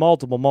relapse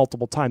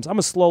multiple times. I'm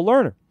a slow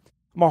learner.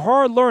 I'm a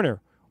hard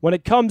learner when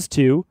it comes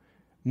to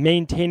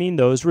maintaining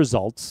those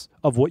results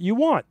of what you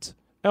want.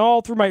 And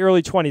all through my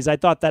early 20s, I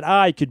thought that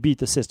I could beat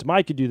the system.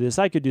 I could do this.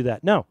 I could do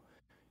that. No.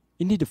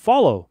 You need to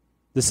follow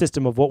the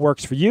system of what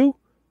works for you,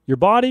 your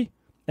body,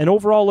 and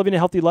overall living a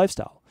healthy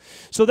lifestyle.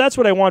 So that's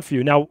what I want for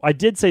you. Now, I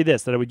did say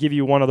this, that I would give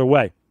you one other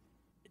way.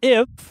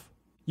 If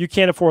you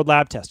can't afford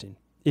lab testing,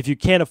 if you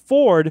can't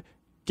afford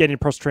getting a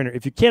personal trainer,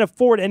 if you can't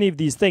afford any of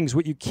these things,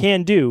 what you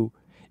can do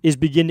is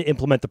begin to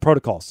implement the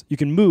protocols. You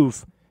can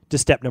move to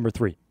step number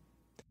 3.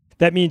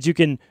 That means you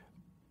can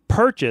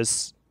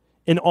purchase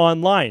an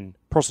online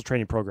personal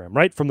training program,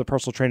 right, from the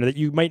personal trainer that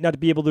you might not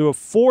be able to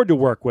afford to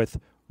work with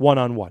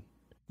one-on-one.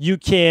 You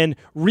can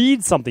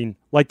read something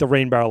like the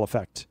Rain Barrel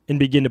Effect and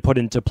begin to put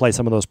into play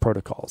some of those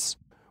protocols.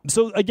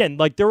 So again,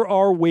 like there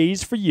are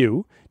ways for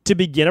you to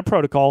begin a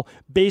protocol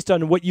based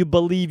on what you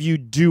believe you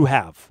do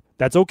have.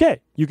 That's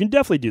okay. You can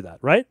definitely do that,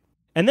 right?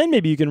 And then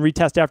maybe you can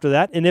retest after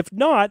that. And if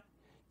not,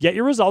 get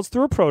your results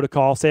through a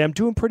protocol. Say, I'm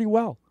doing pretty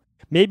well.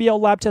 Maybe I'll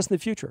lab test in the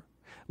future.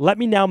 Let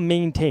me now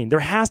maintain. There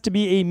has to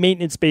be a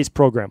maintenance-based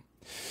program.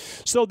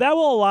 So that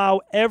will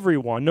allow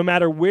everyone, no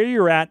matter where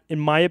you're at, in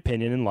my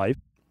opinion, in life,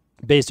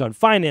 based on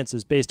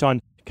finances, based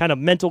on kind of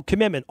mental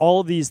commitment, all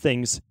of these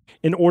things,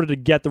 in order to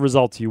get the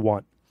results you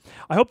want.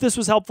 I hope this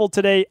was helpful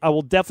today. I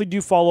will definitely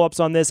do follow-ups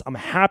on this. I'm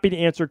happy to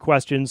answer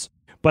questions,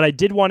 but I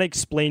did want to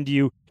explain to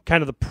you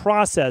kind of the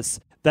process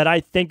that I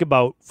think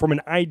about from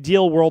an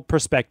ideal world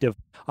perspective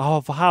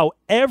of how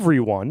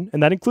everyone,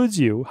 and that includes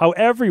you, how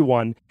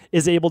everyone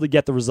is able to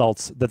get the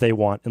results that they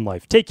want in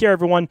life. Take care,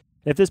 everyone.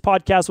 If this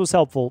podcast was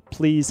helpful,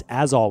 please,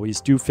 as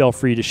always, do feel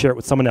free to share it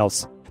with someone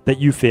else that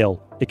you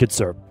feel it could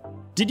serve.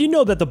 Did you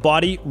know that the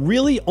body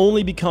really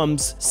only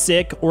becomes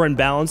sick or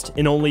imbalanced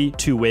in only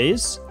 2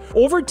 ways?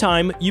 Over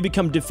time, you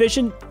become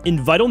deficient in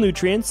vital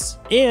nutrients,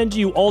 and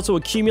you also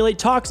accumulate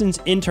toxins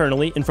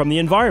internally and from the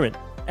environment.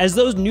 As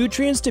those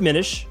nutrients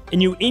diminish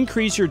and you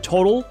increase your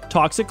total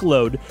toxic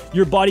load,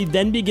 your body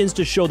then begins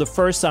to show the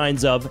first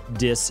signs of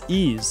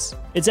dis-ease.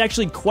 It's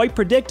actually quite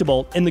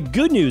predictable, and the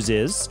good news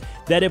is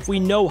that if we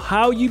know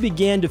how you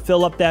began to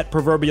fill up that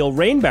proverbial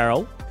rain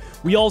barrel,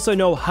 we also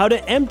know how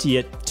to empty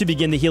it to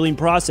begin the healing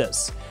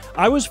process.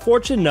 I was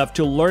fortunate enough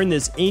to learn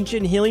this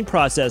ancient healing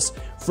process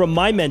from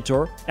my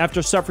mentor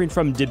after suffering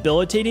from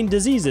debilitating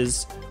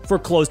diseases for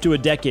close to a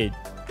decade.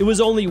 It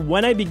was only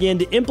when I began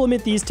to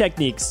implement these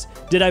techniques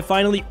did I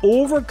finally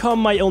overcome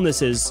my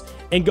illnesses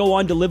and go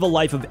on to live a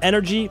life of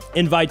energy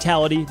and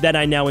vitality that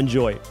I now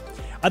enjoy.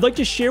 I'd like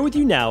to share with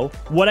you now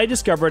what I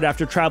discovered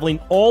after traveling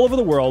all over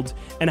the world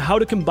and how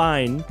to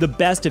combine the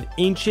best of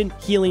ancient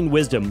healing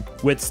wisdom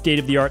with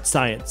state-of-the-art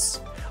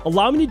science.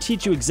 Allow me to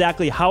teach you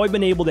exactly how I've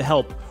been able to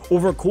help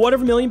over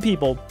 250,000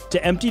 people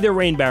to empty their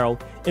rain barrel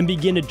and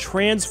begin to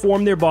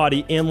transform their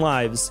body and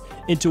lives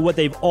into what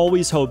they've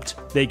always hoped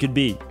they could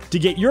be. To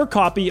get your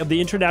copy of the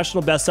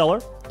international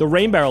bestseller, The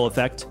Rain Barrel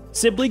Effect,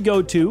 simply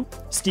go to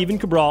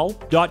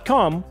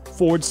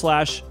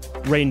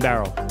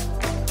stephencabral.com/rainbarrel.